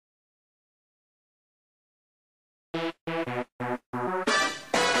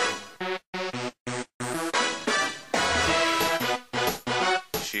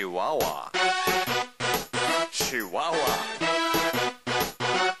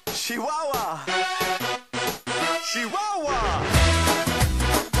Chihuahua. Chihuahua.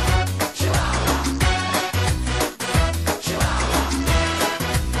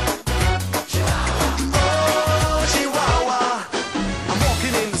 Oh, Chihuahua. I'm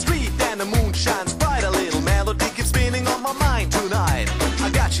walking in the street and the moon shines bright. A little melody keeps spinning on my mind tonight. I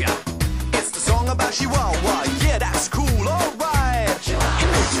gotcha. It's the song about Chihuahua. Yeah, that's cool, alright. It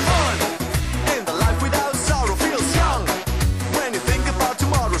makes fun. And the life without sorrow feels young. When you think about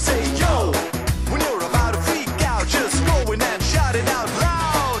tomorrow, say yo. When you're about to freak out, just go in and shout it out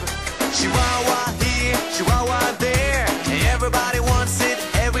loud. Chihuahua here, Chihuahua there. Everybody wants it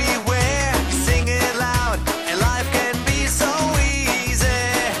everywhere. Sing it loud, and life can be so easy.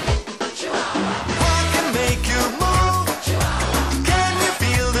 What can make you move? Can you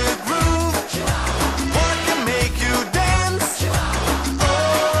feel the groove? What can make you dance?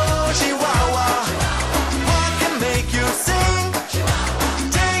 Oh, Chihuahua. What can make you sing?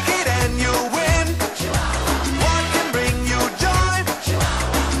 Take it and you win. What can bring you joy?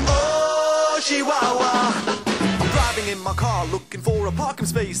 Oh, Chihuahua. I'm driving in my car looking for a parking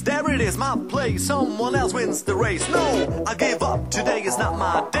space. There it is, my place. Someone else wins the race. No, I give up. Today is not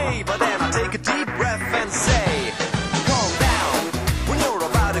my day. But then I take a deep breath and say, calm down. When you're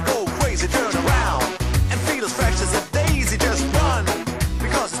about to go crazy, turn around and feel as fresh as a daisy. Just run,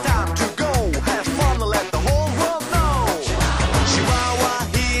 because it's time to go. Have fun and let the whole world know. Chihuahua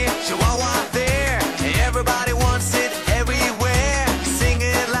here, Chihuahua there. Everybody wants it everywhere. Sing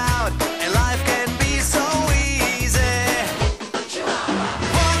it loud, and life can be so easy.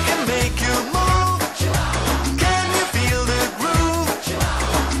 What can make you move? Can you feel the groove?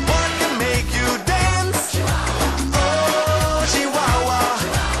 What can make you dance? Oh, Chihuahua.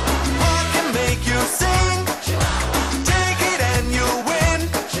 What can make you sing? Take it and you win.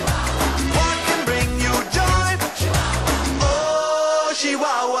 What can bring you joy? Oh,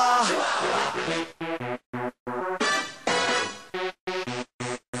 Chihuahua.